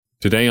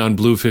Today on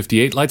Blue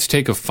 58, let's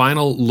take a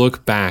final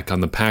look back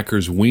on the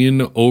Packers'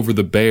 win over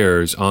the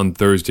Bears on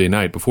Thursday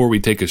night before we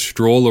take a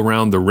stroll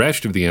around the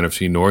rest of the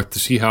NFC North to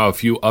see how a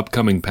few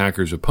upcoming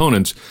Packers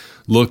opponents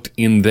looked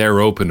in their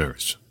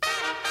openers.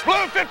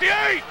 Blue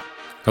 58!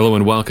 Hello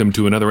and welcome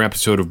to another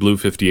episode of Blue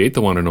 58,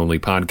 the one and only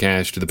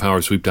podcast to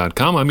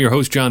thepowersweep.com. I'm your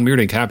host, John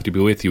Meerdink, happy to be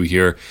with you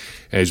here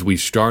as we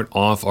start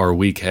off our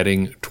week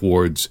heading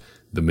towards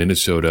the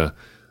Minnesota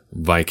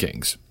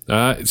Vikings.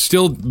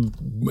 Still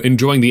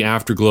enjoying the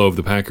afterglow of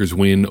the Packers'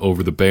 win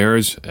over the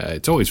Bears.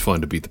 It's always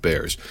fun to beat the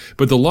Bears.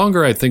 But the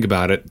longer I think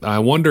about it, I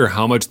wonder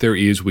how much there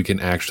is we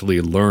can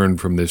actually learn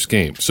from this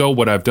game. So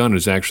what I've done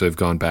is actually I've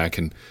gone back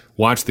and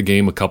watched the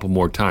game a couple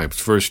more times.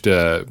 First,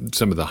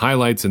 some of the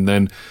highlights, and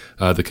then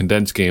the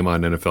condensed game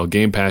on NFL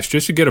Game Pass,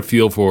 just to get a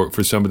feel for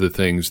some of the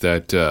things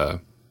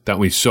that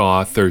we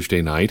saw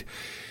Thursday night.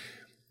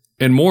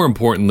 And more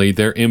importantly,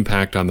 their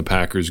impact on the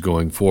Packers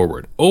going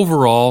forward.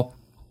 Overall,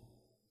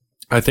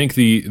 I think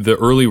the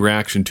early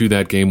reaction to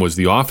that game was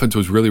the offense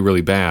was really,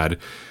 really bad,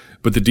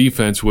 but the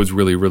defense was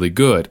really, really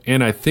good.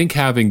 And I think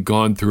having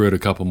gone through it a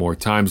couple more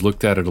times,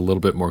 looked at it a little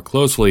bit more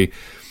closely,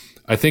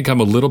 I think I'm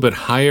a little bit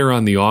higher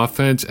on the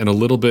offense and a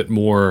little bit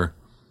more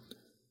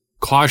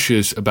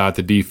cautious about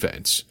the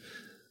defense.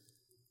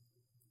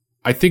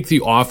 I think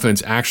the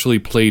offense actually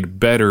played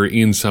better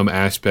in some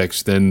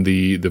aspects than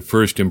the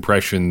first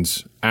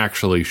impressions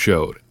actually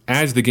showed.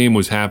 As the game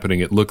was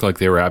happening, it looked like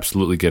they were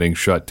absolutely getting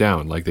shut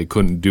down, like they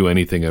couldn't do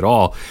anything at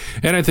all.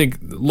 And I think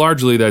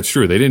largely that's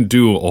true. They didn't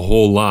do a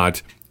whole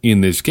lot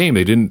in this game.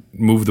 They didn't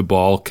move the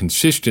ball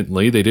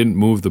consistently. They didn't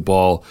move the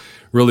ball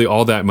really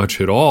all that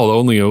much at all.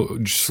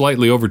 Only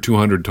slightly over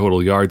 200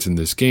 total yards in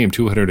this game,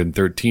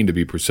 213 to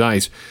be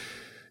precise.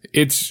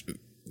 It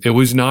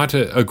was not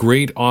a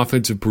great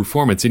offensive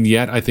performance, and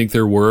yet I think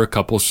there were a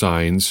couple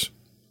signs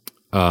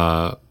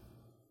of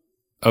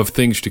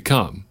things to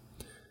come.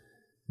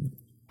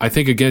 I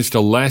think against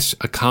a less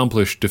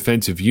accomplished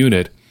defensive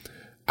unit,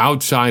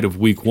 outside of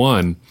week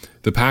one,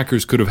 the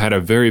Packers could have had a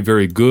very,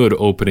 very good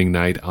opening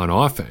night on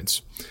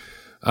offense.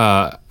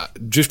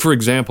 Just for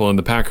example, on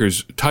the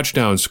Packers'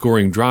 touchdown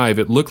scoring drive,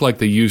 it looked like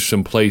they used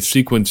some play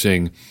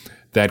sequencing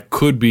that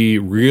could be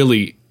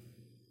really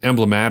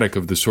emblematic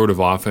of the sort of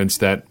offense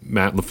that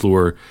Matt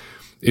LaFleur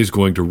is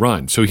going to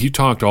run. So he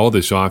talked all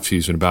this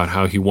offseason about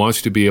how he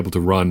wants to be able to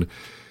run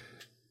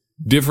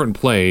different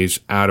plays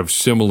out of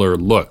similar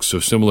looks, so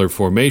similar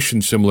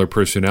formations, similar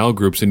personnel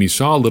groups, and you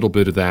saw a little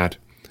bit of that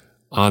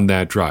on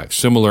that drive.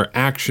 Similar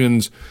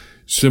actions,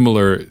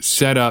 similar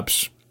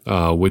setups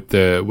with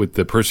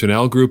the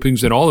personnel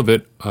groupings, and all of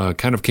it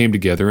kind of came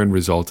together and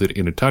resulted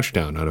in a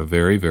touchdown on a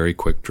very, very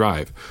quick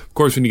drive. Of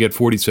course, when you get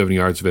 47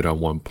 yards of it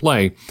on one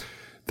play,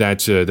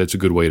 that's a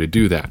good way to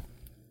do that.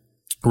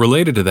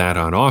 Related to that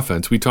on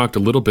offense, we talked a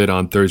little bit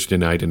on Thursday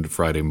night into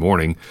Friday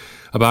morning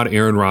about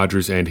Aaron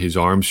Rodgers and his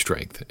arm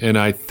strength. And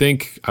I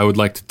think I would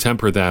like to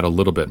temper that a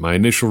little bit. My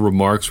initial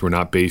remarks were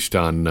not based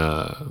on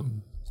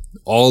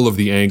all of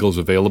the angles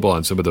available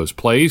on some of those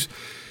plays.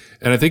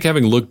 And I think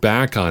having looked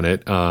back on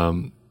it,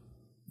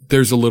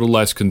 there's a little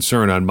less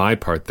concern on my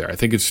part there. I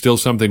think it's still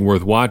something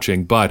worth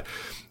watching, but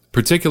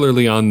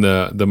particularly on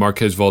the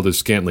Marquez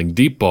Valdes-Scantling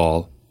deep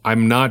ball,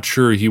 I'm not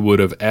sure he would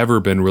have ever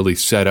been really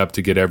set up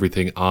to get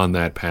everything on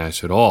that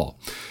pass at all.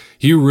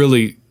 He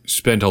really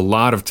spent a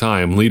lot of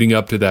time leading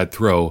up to that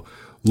throw,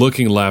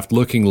 looking left,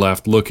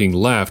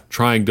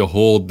 trying to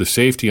hold the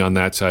safety on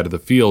that side of the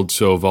field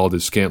so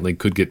Valdes-Scantling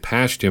could get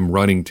past him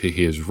running to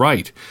his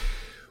right.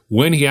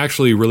 When he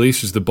actually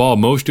releases the ball,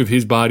 most of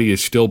his body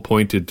is still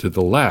pointed to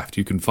the left.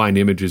 You can find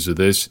images of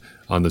this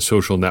on the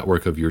social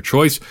network of your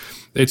choice.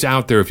 It's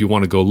out there if you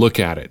want to go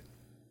look at it.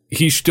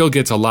 He still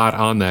gets a lot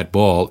on that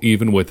ball,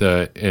 even with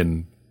a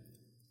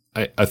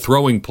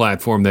throwing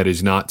platform that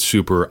is not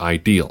super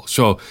ideal.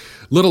 So a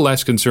little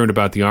less concerned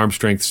about the arm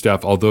strength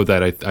stuff, although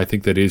that I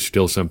think that is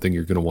still something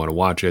you're going to want to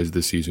watch as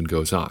the season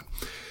goes on.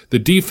 The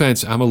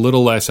defense, I'm a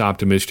little less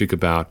optimistic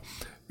about.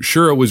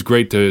 Sure, it was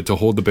great to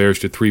hold the Bears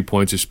to 3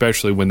 points,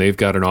 especially when they've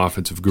got an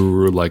offensive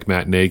guru like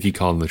Matt Nagy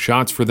calling the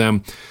shots for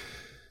them.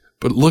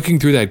 But looking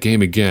through that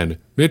game again,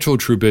 Mitchell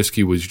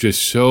Trubisky was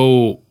just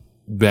so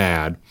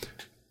bad.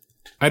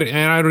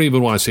 And I don't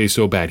even want to say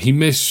so bad. He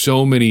missed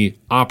so many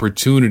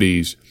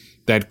opportunities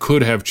that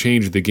could have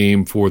changed the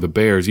game for the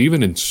Bears,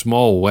 even in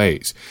small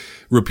ways.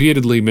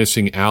 Repeatedly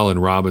missing Allen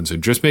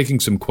Robinson, just making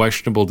some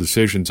questionable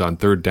decisions on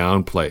third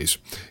down plays.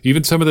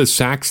 Even some of the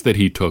sacks that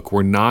he took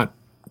were not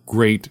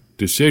great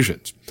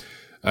decisions.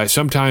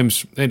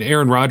 Sometimes, and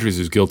Aaron Rodgers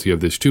is guilty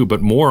of this too,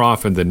 but more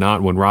often than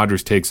not, when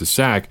Rodgers takes a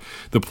sack,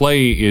 the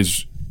play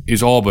is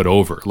all but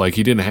over. Like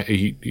he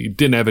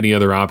didn't have any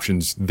other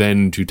options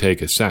than to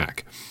take a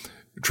sack.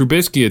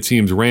 Trubisky, it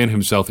seems, ran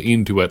himself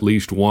into at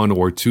least one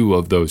or two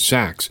of those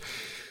sacks,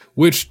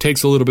 which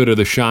takes a little bit of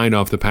the shine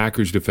off the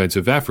Packers'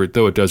 defensive effort,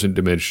 though it doesn't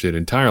diminish it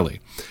entirely.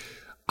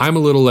 I'm a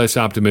little less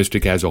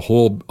optimistic as a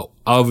whole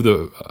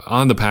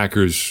on the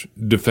Packers'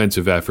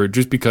 defensive effort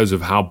just because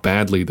of how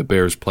badly the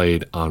Bears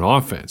played on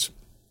offense.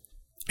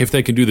 If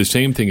they can do the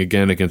same thing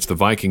again against the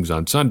Vikings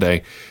on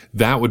Sunday,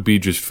 that would be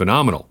just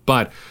phenomenal.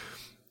 But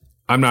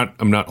I'm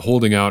not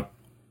holding out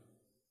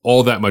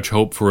all that much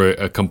hope for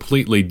a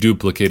completely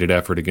duplicated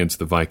effort against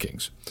the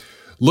Vikings.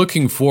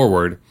 Looking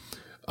forward,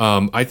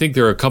 I think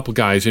there are a couple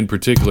guys in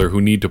particular who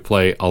need to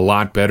play a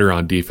lot better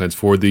on defense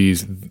for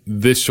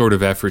this sort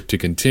of effort to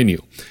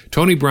continue.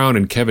 Tony Brown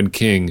and Kevin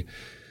King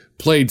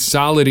played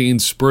solid in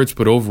spurts,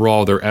 but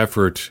overall their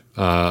effort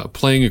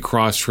playing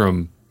across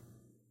from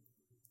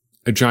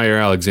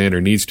Jaire Alexander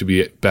needs to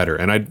be better.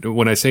 And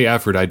when I say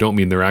effort, I don't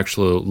mean they're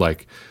actually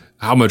like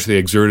how much they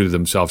exerted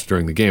themselves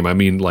during the game. I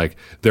mean like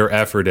their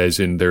effort as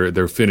in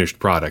their finished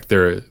product.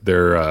 Their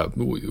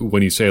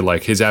when you say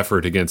like his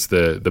effort against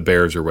the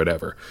Bears or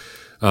whatever.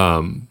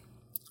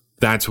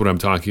 That's what I'm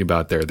talking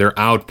about there. Their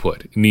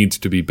output needs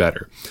to be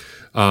better.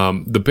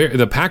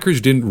 The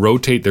Packers didn't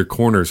rotate their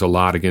corners a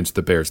lot against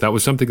the Bears. That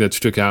was something that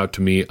stuck out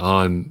to me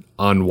on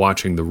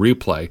watching the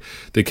replay.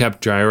 They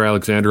kept Jaire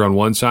Alexander on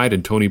one side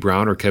and Tony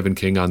Brown or Kevin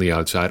King on the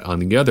outside on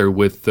the other,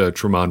 with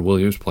Tramon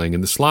Williams playing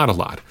in the slot a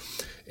lot.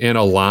 And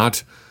a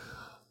lot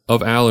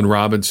of Allen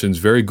Robinson's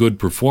very good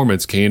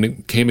performance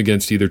came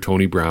against either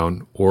Tony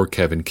Brown or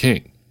Kevin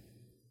King.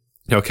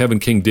 Now, Kevin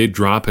King did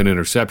drop an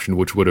interception,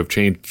 which would have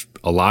changed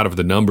a lot of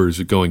the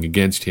numbers going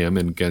against him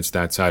and against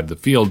that side of the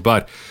field,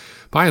 but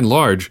by and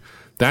large,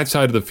 that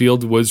side of the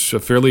field was a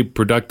fairly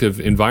productive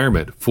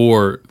environment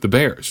for the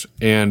Bears.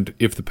 And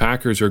if the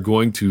Packers are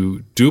going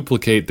to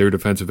duplicate their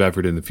defensive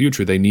effort in the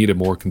future, they need a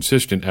more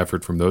consistent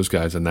effort from those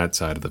guys on that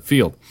side of the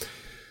field.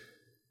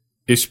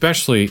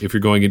 Especially if you're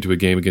going into a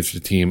game against a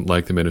team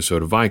like the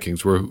Minnesota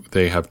Vikings, where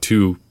they have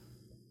two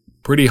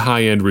pretty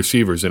high-end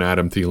receivers in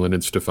Adam Thielen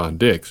and Stephon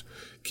Diggs.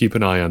 Keep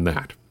an eye on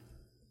that.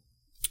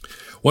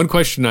 One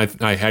question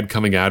I had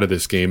coming out of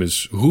this game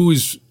is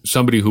who's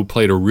somebody who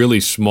played a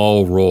really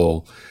small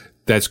role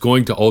that's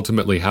going to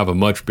ultimately have a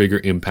much bigger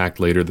impact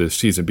later this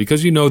season?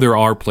 Because there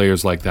are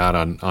players like that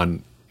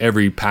on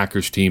every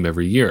Packers team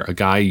every year. A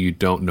guy you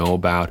don't know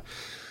about,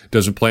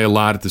 doesn't play a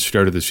lot at the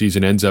start of the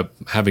season, ends up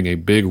having a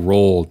big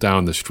role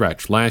down the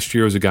stretch. Last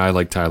year was a guy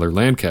like Tyler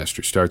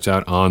Lancaster. Starts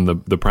out on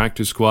the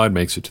practice squad,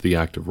 makes it to the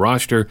active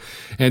roster,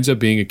 ends up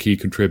being a key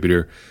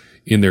contributor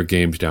in their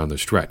games down the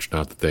stretch.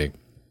 Not that they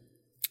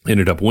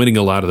ended up winning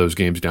a lot of those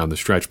games down the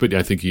stretch, but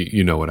I think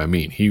you know what I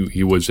mean.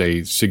 He was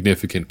a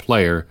significant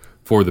player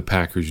for the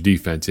Packers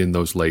defense in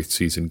those late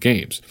season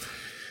games.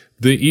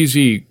 The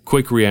easy,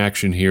 quick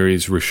reaction here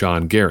is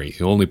Rashawn Gary.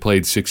 He only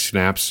played 6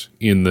 snaps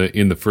in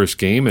the first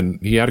game,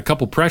 and he had a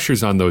couple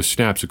pressures on those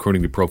snaps,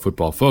 according to Pro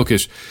Football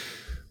Focus.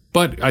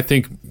 But I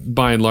think,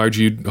 by and large,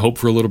 you'd hope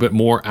for a little bit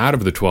more out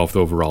of the 12th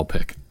overall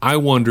pick. I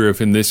wonder if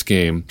in this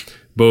game,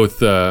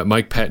 both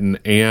Mike Pettin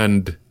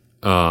and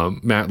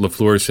Matt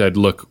LaFleur said,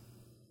 look,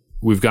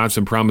 we've got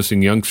some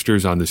promising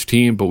youngsters on this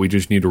team, but we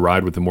just need to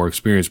ride with the more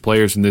experienced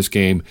players in this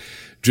game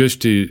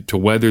just to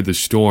weather the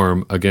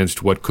storm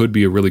against what could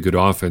be a really good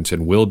offense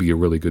and will be a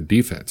really good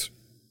defense.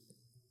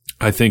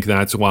 I think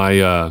that's why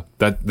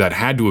that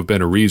had to have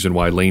been a reason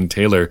why Lane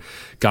Taylor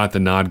got the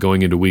nod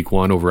going into Week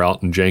 1 over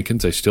Alton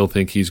Jenkins. I still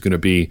think he's going to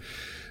be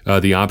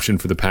the option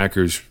for the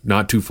Packers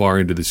not too far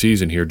into the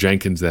season here,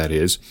 Jenkins that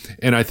is.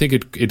 And I think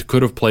it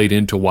could have played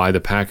into why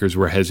the Packers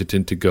were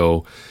hesitant to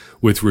go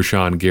with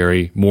Rashawn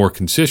Gary more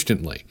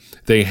consistently.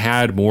 They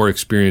had more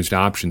experienced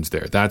options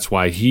there. That's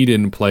why he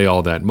didn't play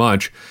all that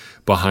much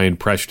behind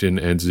Preston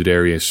and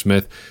Za'Darius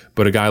Smith.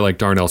 But a guy like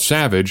Darnell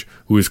Savage,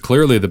 who is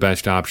clearly the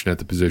best option at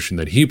the position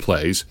that he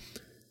plays,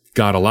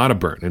 got a lot of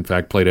burn. In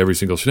fact, played every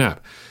single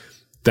snap.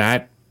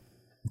 That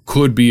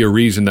could be a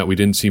reason that we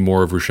didn't see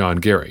more of Rashawn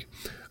Gary.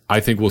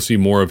 I think we'll see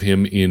more of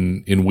him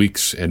in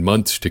weeks and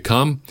months to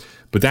come,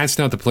 but that's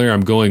not the player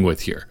I'm going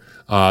with here.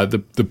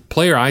 The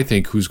player I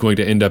think who's going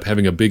to end up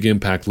having a big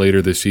impact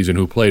later this season,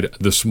 who played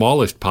the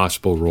smallest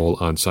possible role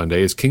on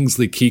Sunday, is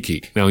Kingsley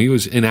Keke. Now, he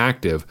was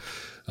inactive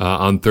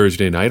on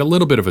Thursday night. A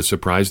little bit of a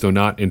surprise, though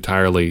not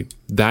entirely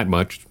that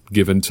much,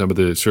 given some of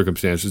the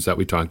circumstances that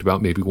we talked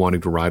about, maybe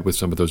wanting to ride with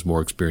some of those more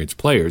experienced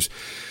players.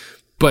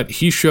 But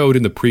he showed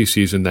in the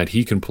preseason that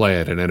he can play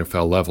at an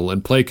NFL level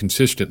and play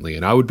consistently.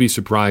 And I would be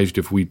surprised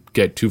if we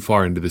get too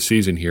far into the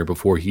season here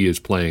before he is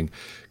playing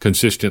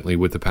consistently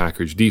with the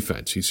Packers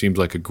defense. He seems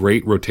like a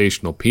great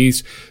rotational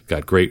piece,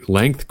 got great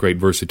length, great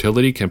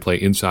versatility, can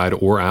play inside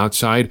or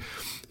outside.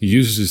 He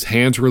uses his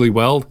hands really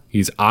well.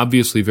 He's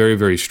obviously very,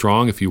 very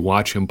strong. If you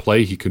watch him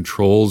play, he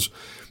controls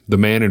the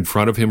man in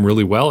front of him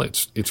really well.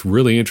 It's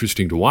really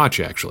interesting to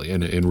watch, actually,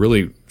 and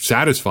really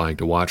satisfying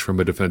to watch from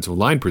a defensive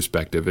line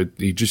perspective.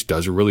 He just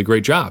does a really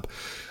great job.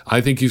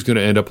 I think he's going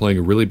to end up playing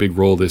a really big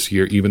role this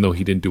year, even though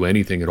he didn't do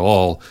anything at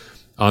all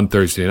on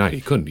Thursday night. He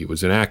couldn't. He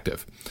was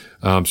inactive.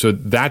 So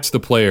that's the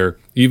player,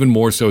 even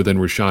more so than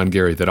Rashawn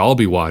Gary, that I'll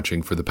be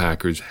watching for the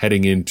Packers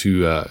heading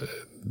into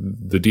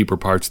the deeper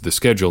parts of the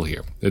schedule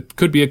here. It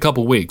could be a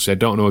couple weeks. I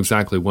don't know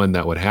exactly when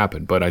that would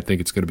happen, but I think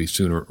it's going to be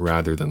sooner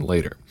rather than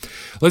later.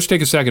 Let's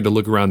take a second to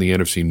look around the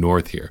NFC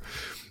North here.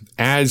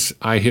 As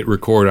I hit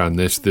record on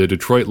this, the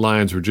Detroit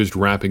Lions were just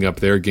wrapping up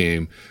their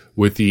game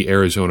with the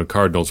Arizona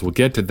Cardinals. We'll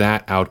get to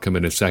that outcome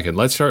in a second.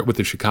 Let's start with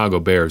the Chicago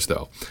Bears,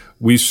 though.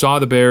 We saw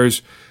the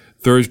Bears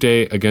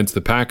Thursday against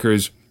the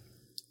Packers.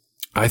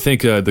 I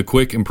think the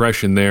quick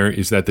impression there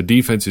is that the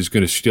defense is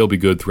going to still be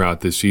good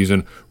throughout this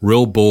season.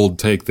 Real bold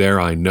take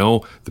there, I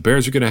know. The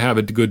Bears are going to have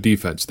a good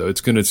defense, though.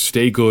 It's going to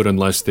stay good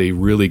unless they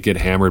really get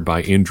hammered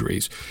by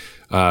injuries.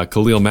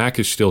 Khalil Mack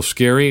is still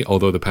scary,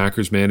 although the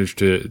Packers managed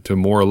to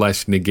more or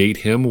less negate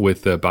him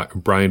with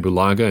Brian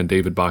Bulaga and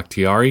David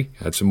Bakhtiari.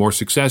 Had some more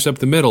success up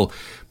the middle,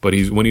 but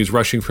when he's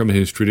rushing from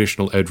his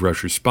traditional edge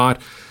rusher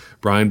spot,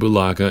 Brian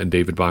Bulaga and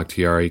David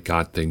Bakhtiari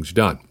got things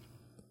done.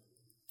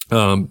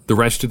 The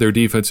rest of their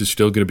defense is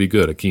still going to be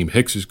good. Akeem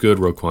Hicks is good.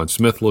 Roquan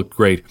Smith looked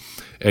great.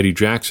 Eddie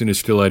Jackson is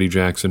still Eddie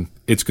Jackson.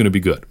 It's going to be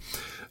good.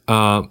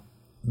 The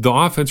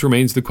offense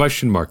remains the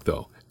question mark,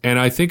 though, and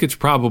I think it's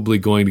probably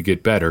going to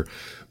get better.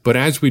 But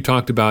as we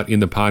talked about in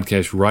the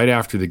podcast right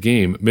after the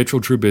game,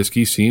 Mitchell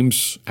Trubisky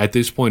seems, at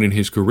this point in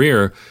his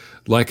career,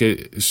 like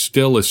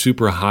still a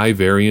super high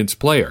variance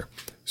player.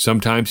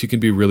 Sometimes he can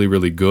be really,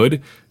 really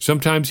good.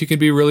 Sometimes he can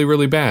be really,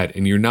 really bad.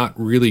 And you're not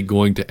really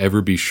going to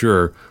ever be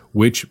sure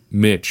which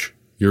Mitch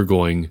you're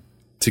going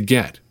to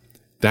get.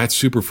 That's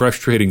super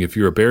frustrating if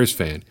you're a Bears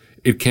fan.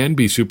 It can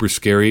be super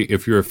scary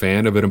if you're a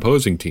fan of an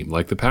opposing team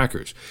like the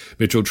Packers.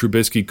 Mitchell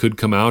Trubisky could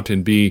come out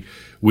and be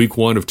week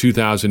 1 of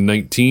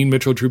 2019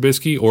 Mitchell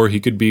Trubisky, or he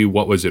could be,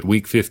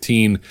 week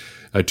 15,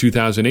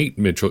 2018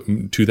 Mitchell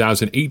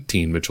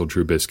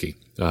Trubisky,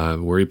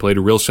 where he played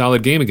a real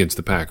solid game against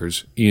the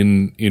Packers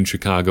in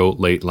Chicago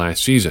late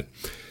last season.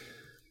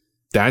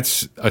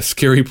 That's a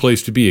scary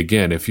place to be,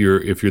 again, if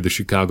you're the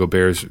Chicago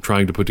Bears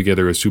trying to put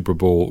together a Super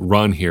Bowl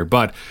run here.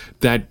 But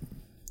that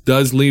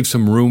does leave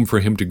some room for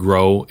him to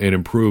grow and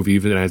improve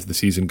even as the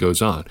season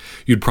goes on.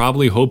 You'd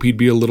probably hope he'd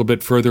be a little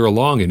bit further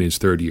along in his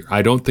third year.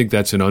 I don't think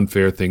that's an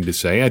unfair thing to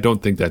say. I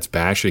don't think that's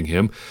bashing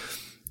him.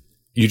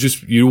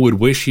 You would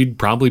wish he'd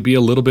probably be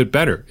a little bit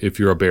better if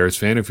you're a Bears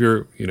fan, if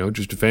you're,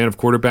 just a fan of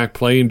quarterback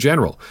play in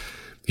general.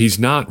 He's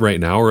not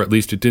right now, or at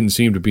least it didn't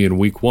seem to be in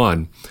week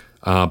 1,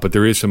 but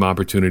there is some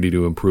opportunity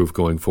to improve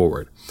going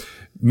forward.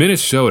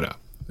 Minnesota.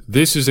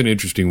 This is an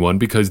interesting one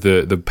because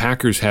the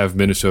Packers have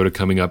Minnesota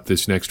coming up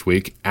this next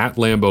week at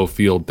Lambeau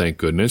Field. Thank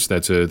goodness.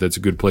 That's a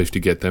good place to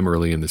get them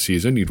early in the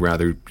season. You'd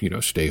rather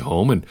stay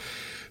home and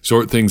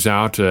sort things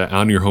out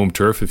on your home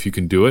turf if you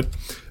can do it.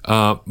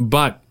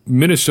 But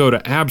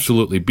Minnesota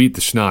absolutely beat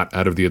the snot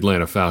out of the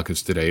Atlanta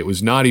Falcons today. It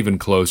was not even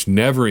close.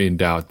 Never in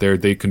doubt there.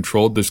 They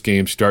controlled this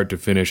game start to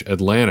finish.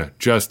 Atlanta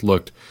just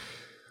looked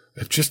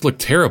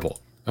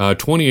terrible.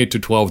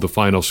 28-12 the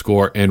final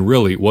score, and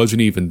really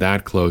wasn't even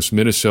that close.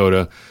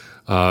 Minnesota,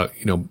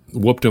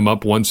 whooped them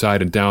up one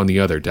side and down the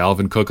other.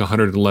 Dalvin Cook,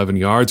 111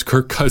 yards.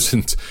 Kirk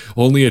Cousins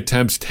only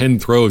attempts 10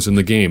 throws in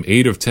the game,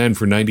 8 of 10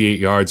 for 98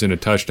 yards and a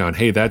touchdown.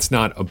 Hey, that's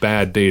not a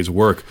bad day's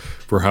work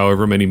for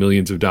however many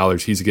millions of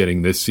dollars he's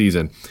getting this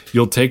season.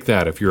 You'll take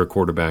that if you're a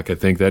quarterback. I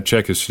think that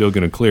check is still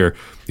going to clear.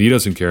 He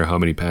doesn't care how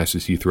many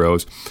passes he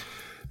throws.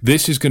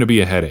 This is going to be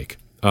a headache.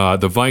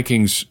 The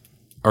Vikings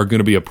are going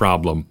to be a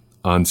problem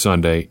on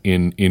Sunday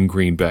in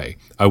Green Bay.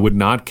 I would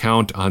not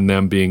count on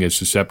them being as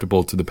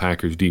susceptible to the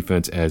Packers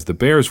defense as the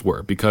Bears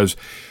were, because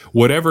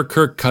whatever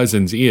Kirk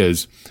Cousins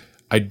is,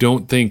 I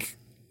don't think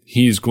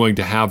he's going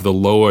to have the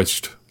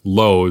lowest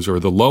lows or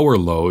the lower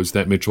lows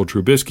that Mitchell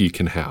Trubisky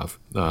can have.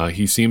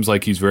 He seems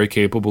like he's very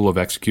capable of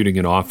executing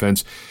an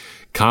offense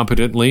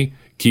competently,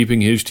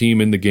 keeping his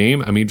team in the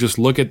game. I mean, just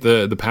look at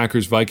the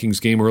Packers-Vikings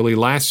game early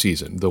last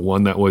season, the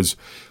one that was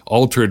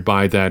altered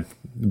by that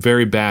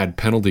very bad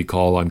penalty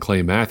call on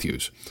Clay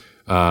Matthews.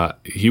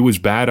 He was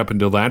bad up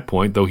until that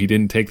point, though he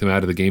didn't take them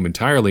out of the game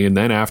entirely. And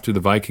then after the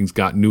Vikings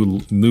got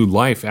new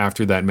life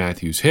after that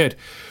Matthews hit,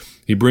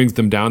 he brings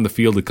them down the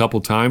field a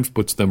couple times,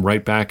 puts them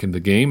right back in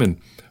the game,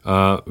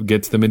 and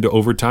gets them into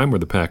overtime where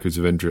the Packers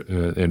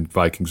and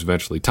Vikings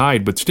eventually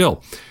tied. But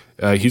still,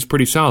 he's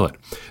pretty solid.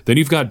 Then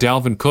you've got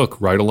Dalvin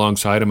Cook right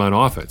alongside him on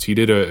offense. He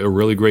did a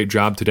really great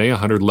job today,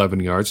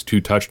 111 yards,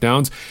 2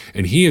 touchdowns,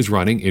 and he is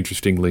running,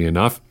 interestingly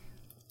enough,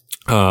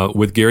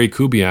 with Gary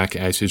Kubiak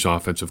as his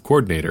offensive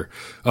coordinator,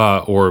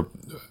 or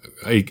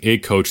a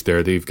coach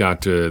there. They've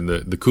got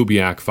the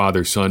Kubiak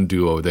father-son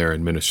duo there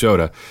in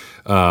Minnesota,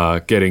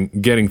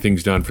 getting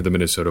things done for the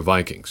Minnesota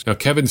Vikings. Now,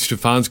 Kevin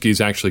Stefanski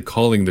is actually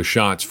calling the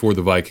shots for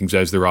the Vikings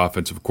as their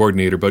offensive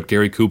coordinator, but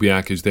Gary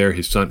Kubiak is there.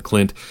 His son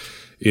Clint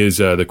is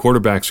the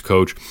quarterback's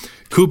coach.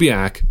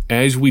 Kubiak,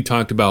 as we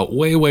talked about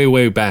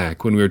way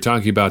back when we were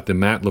talking about the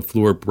Matt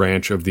LaFleur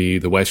branch of the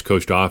West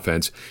Coast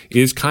offense,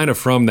 is kind of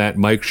from that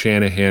Mike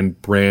Shanahan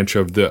branch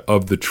of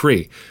the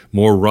tree.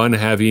 More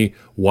run-heavy,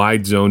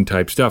 wide zone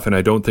type stuff, and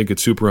I don't think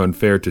it's super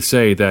unfair to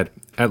say that,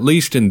 at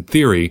least in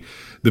theory,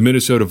 the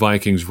Minnesota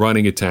Vikings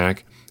running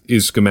attack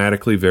is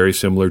schematically very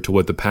similar to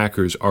what the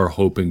Packers are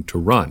hoping to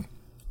run.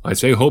 I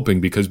say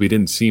hoping because we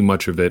didn't see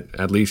much of it,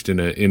 at least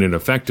in an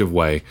effective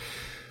way,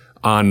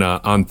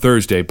 on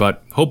Thursday,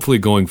 but hopefully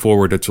going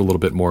forward it's a little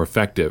bit more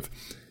effective.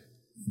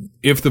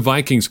 if the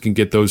Vikings can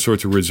get those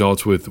sorts of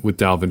results with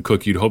Dalvin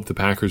Cook, you'd hope the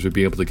Packers would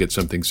be able to get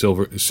something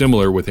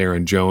similar with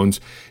Aaron Jones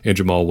and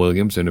Jamal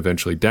Williams and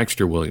eventually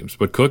Dexter Williams.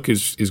 But Cook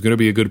is going to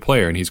be a good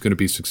player, and he's going to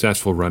be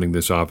successful running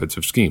this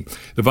offensive scheme.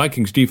 The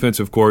Vikings defense,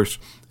 of course,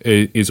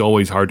 is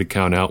always hard to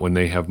count out when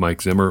they have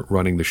Mike Zimmer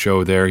running the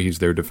show there. He's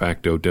their de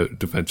facto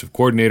defensive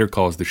coordinator,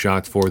 calls the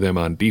shots for them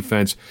on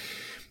defense.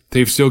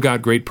 They've still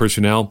got great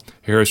personnel.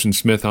 Harrison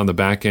Smith on the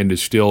back end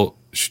is still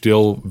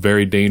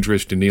very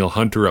dangerous. Danielle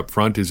Hunter up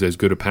front is as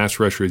good a pass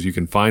rusher as you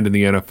can find in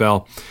the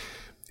NFL.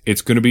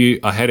 It's going to be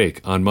a headache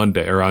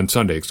on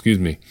Sunday,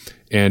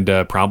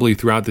 and probably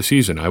throughout the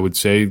season. I would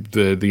say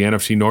the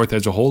NFC North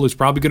as a whole is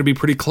probably going to be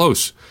pretty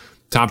close,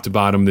 top to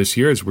bottom this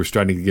year, as we're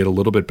starting to get a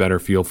little bit better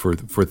feel for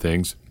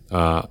things,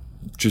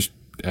 just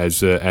as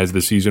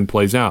the season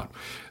plays out.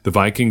 The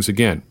Vikings,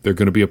 again, they're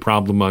going to be a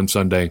problem on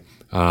Sunday.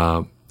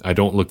 I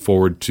don't look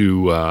forward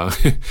to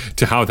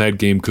to how that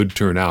game could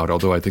turn out,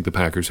 although I think the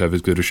Packers have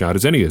as good a shot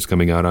as any is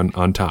coming out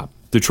on top.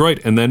 Detroit,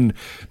 and then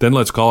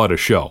let's call it a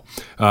show.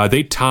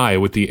 They tie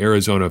with the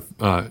Arizona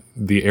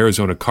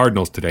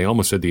Cardinals today. I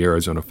almost said the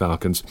Arizona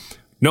Falcons.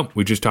 Nope,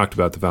 we just talked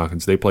about the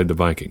Falcons. They played the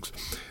Vikings.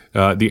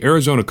 The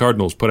Arizona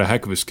Cardinals put a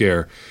heck of a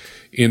scare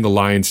in the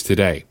Lions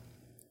today.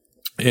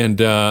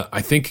 And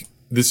I think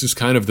this is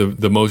kind of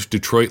the most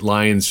Detroit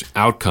Lions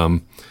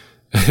outcome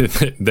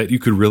that you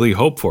could really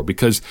hope for,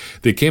 because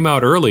they came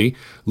out early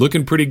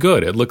looking pretty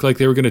good. It looked like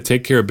they were going to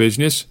take care of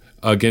business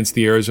against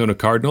the Arizona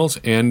Cardinals,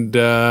 and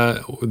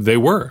they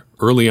were.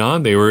 Early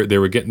on, they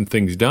were getting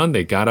things done.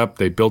 They got up,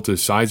 they built a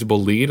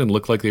sizable lead, and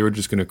looked like they were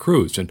just going to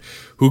cruise. And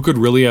who could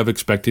really have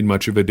expected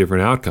much of a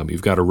different outcome?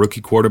 You've got a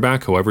rookie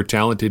quarterback, however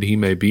talented he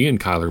may be, in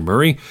Kyler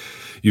Murray.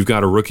 You've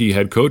got a rookie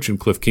head coach in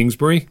Cliff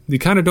Kingsbury. You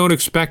kind of don't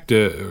expect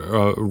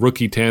a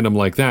rookie tandem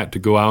like that to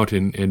go out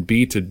and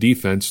beat a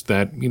defense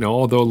that,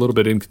 although a little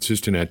bit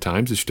inconsistent at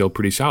times, is still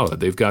pretty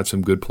solid. They've got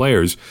some good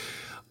players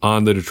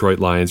on the Detroit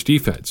Lions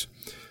defense.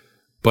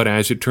 But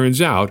as it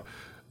turns out,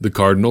 the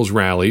Cardinals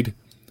rallied,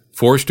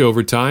 forced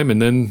overtime,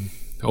 and then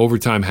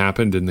overtime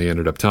happened and they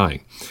ended up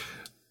tying.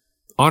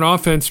 On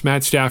offense,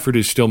 Matt Stafford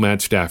is still Matt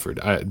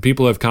Stafford.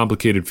 People have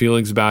complicated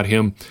feelings about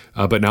him,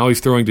 but now he's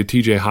throwing to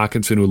TJ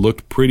Hockenson, who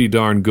looked pretty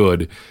darn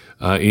good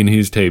in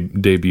his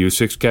debut.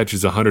 6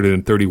 catches,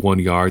 131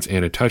 yards,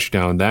 and a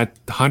touchdown. That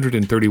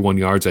 131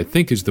 yards, I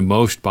think, is the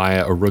most by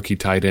a rookie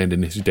tight end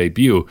in his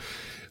debut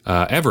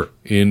ever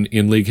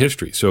in league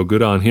history. So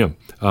good on him.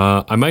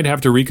 I might have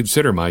to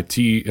reconsider my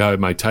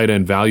tight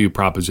end value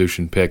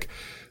proposition pick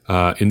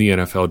in the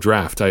NFL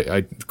draft.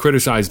 I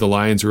criticized the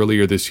Lions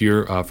earlier this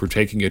year for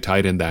taking a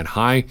tight end that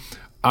high.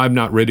 I'm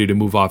not ready to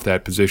move off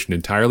that position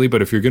entirely,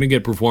 but if you're going to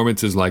get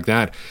performances like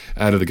that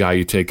out of the guy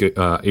you take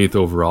 8th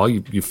overall,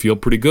 you feel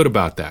pretty good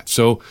about that.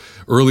 So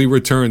early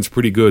returns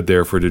pretty good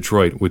there for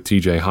Detroit with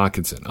TJ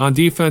Hockenson. On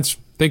defense,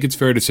 I think it's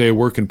fair to say a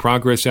work in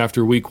progress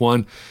after week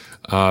 1.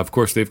 Of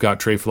course, they've got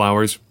Trey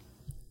Flowers,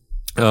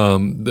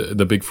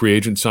 the big free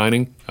agent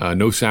signing.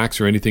 No sacks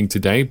or anything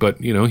today, but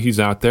he's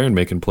out there and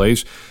making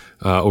plays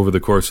over the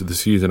course of the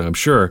season, I'm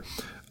sure.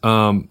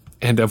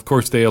 And of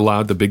course, they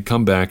allowed the big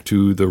comeback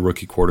to the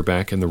rookie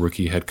quarterback and the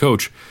rookie head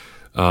coach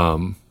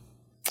in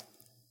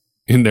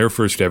their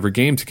first ever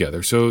game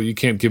together. So you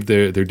can't give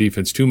their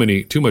defense too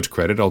much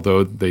credit,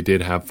 although they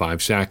did have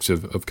 5 sacks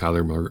of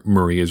Kyler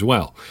Murray as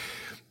well.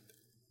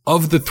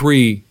 Of the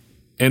 3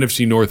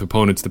 NFC North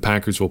opponents the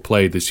Packers will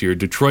play this year,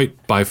 Detroit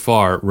by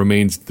far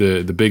remains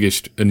the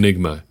biggest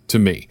enigma to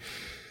me.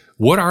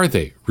 What are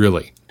they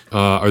really?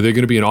 Are they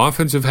going to be an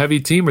offensive-heavy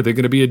team, or are they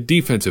going to be a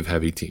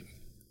defensive-heavy team?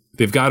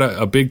 They've got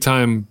a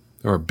big-time,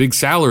 or a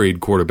big-salaried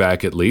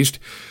quarterback at least,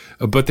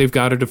 but they've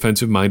got a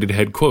defensive-minded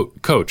head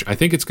coach. I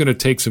think it's going to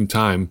take some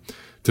time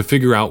to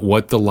figure out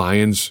what the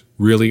Lions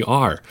really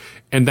are.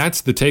 And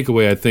that's the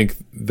takeaway, I think,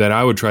 that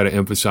I would try to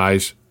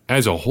emphasize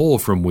as a whole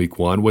from week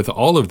 1 with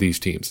all of these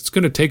teams. It's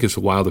going to take us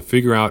a while to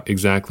figure out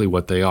exactly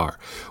what they are.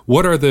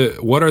 What are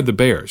the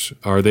Bears?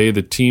 Are they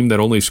the team that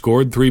only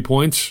scored 3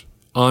 points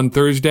on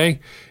Thursday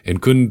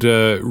and couldn't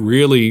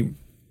really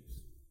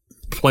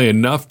play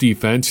enough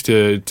defense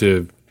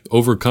to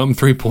overcome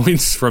 3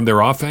 points from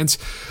their offense?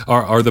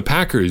 Are the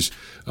Packers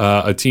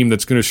a team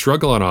that's going to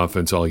struggle on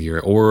offense all year,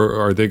 or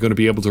are they going to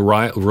be able to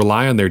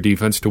rely on their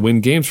defense to win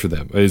games for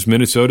them? Is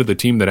Minnesota the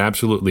team that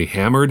absolutely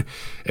hammered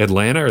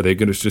Atlanta? Are they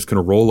just going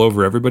to roll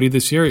over everybody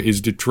this year?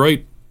 Is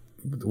Detroit,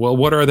 well,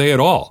 what are they at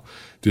all?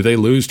 Do they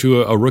lose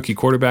to a rookie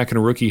quarterback and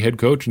a rookie head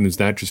coach, and is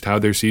that just how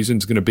their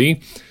season's going to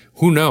be?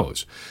 Who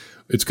knows?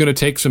 It's going to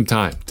take some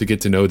time to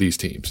get to know these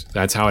teams.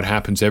 That's how it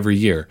happens every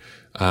year.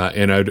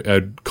 And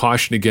I'd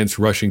caution against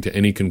rushing to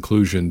any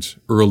conclusions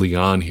early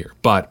on here.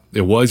 But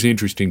it was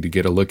interesting to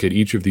get a look at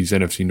each of these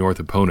NFC North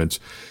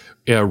opponents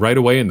right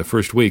away in the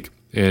first week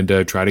and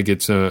try to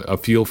get a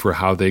feel for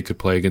how they could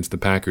play against the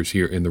Packers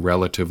here in the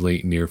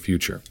relatively near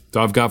future.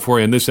 So I've got for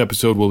you in this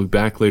episode. We'll be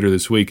back later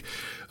this week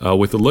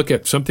with a look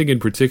at something in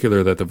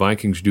particular that the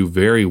Vikings do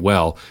very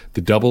well,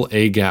 the double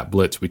A-gap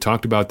blitz. We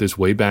talked about this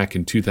way back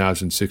in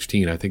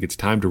 2016. I think it's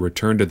time to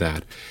return to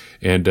that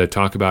and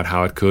talk about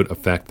how it could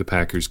affect the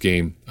Packers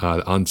game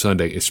on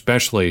Sunday,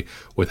 especially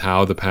with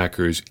how the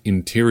Packers'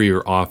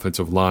 interior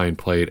offensive line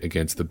played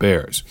against the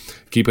Bears.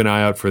 Keep an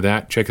eye out for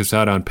that. Check us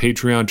out on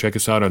Patreon. Check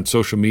us out on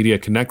social media.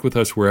 Connect with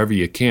us wherever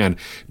you can.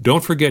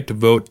 Don't forget to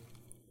vote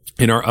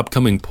in our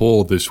upcoming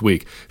poll this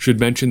week. Should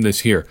mention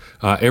this here.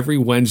 Every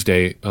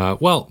Wednesday,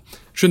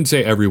 shouldn't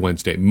say every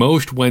Wednesday,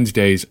 most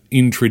Wednesdays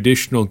in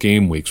traditional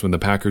game weeks when the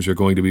Packers are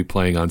going to be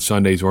playing on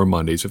Sundays or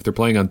Mondays. If they're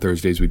playing on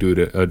Thursdays, we do it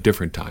at a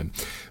different time.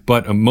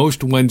 But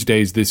most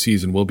Wednesdays this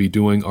season, we'll be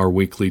doing our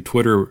weekly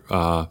Twitter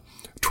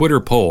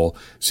poll,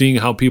 seeing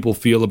how people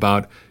feel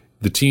about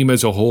the team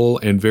as a whole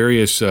and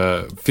various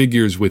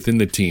figures within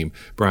the team.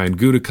 Brian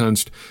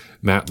Gutekunst,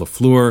 Matt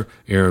LaFleur,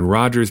 Aaron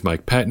Rodgers,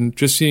 Mike Pettin,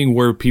 just seeing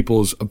where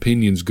people's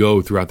opinions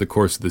go throughout the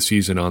course of the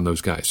season on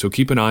those guys. So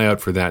keep an eye out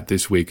for that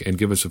this week and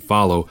give us a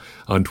follow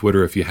on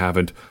Twitter if you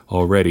haven't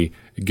already.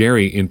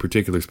 Gary, in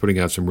particular, is putting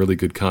out some really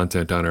good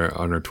content on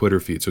our Twitter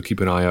feed, so keep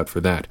an eye out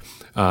for that.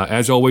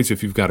 As always,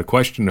 if you've got a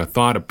question, a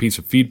thought, a piece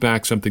of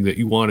feedback, something that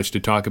you want us to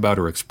talk about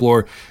or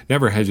explore,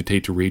 never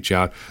hesitate to reach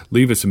out.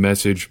 Leave us a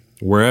message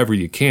wherever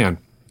you can,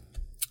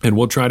 and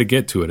we'll try to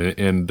get to it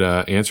and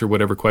answer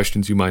whatever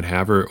questions you might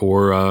have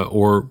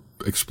or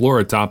explore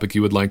a topic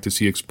you would like to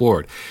see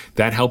explored.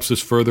 That helps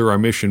us further our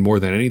mission more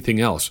than anything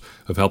else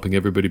of helping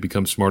everybody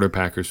become smarter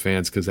Packers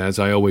fans, because as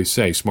I always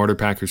say, smarter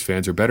Packers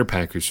fans are better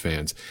Packers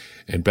fans,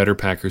 and better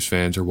Packers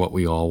fans are what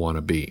we all want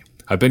to be.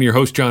 I've been your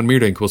host, John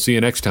Meerdink. We'll see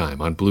you next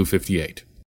time on Blue 58.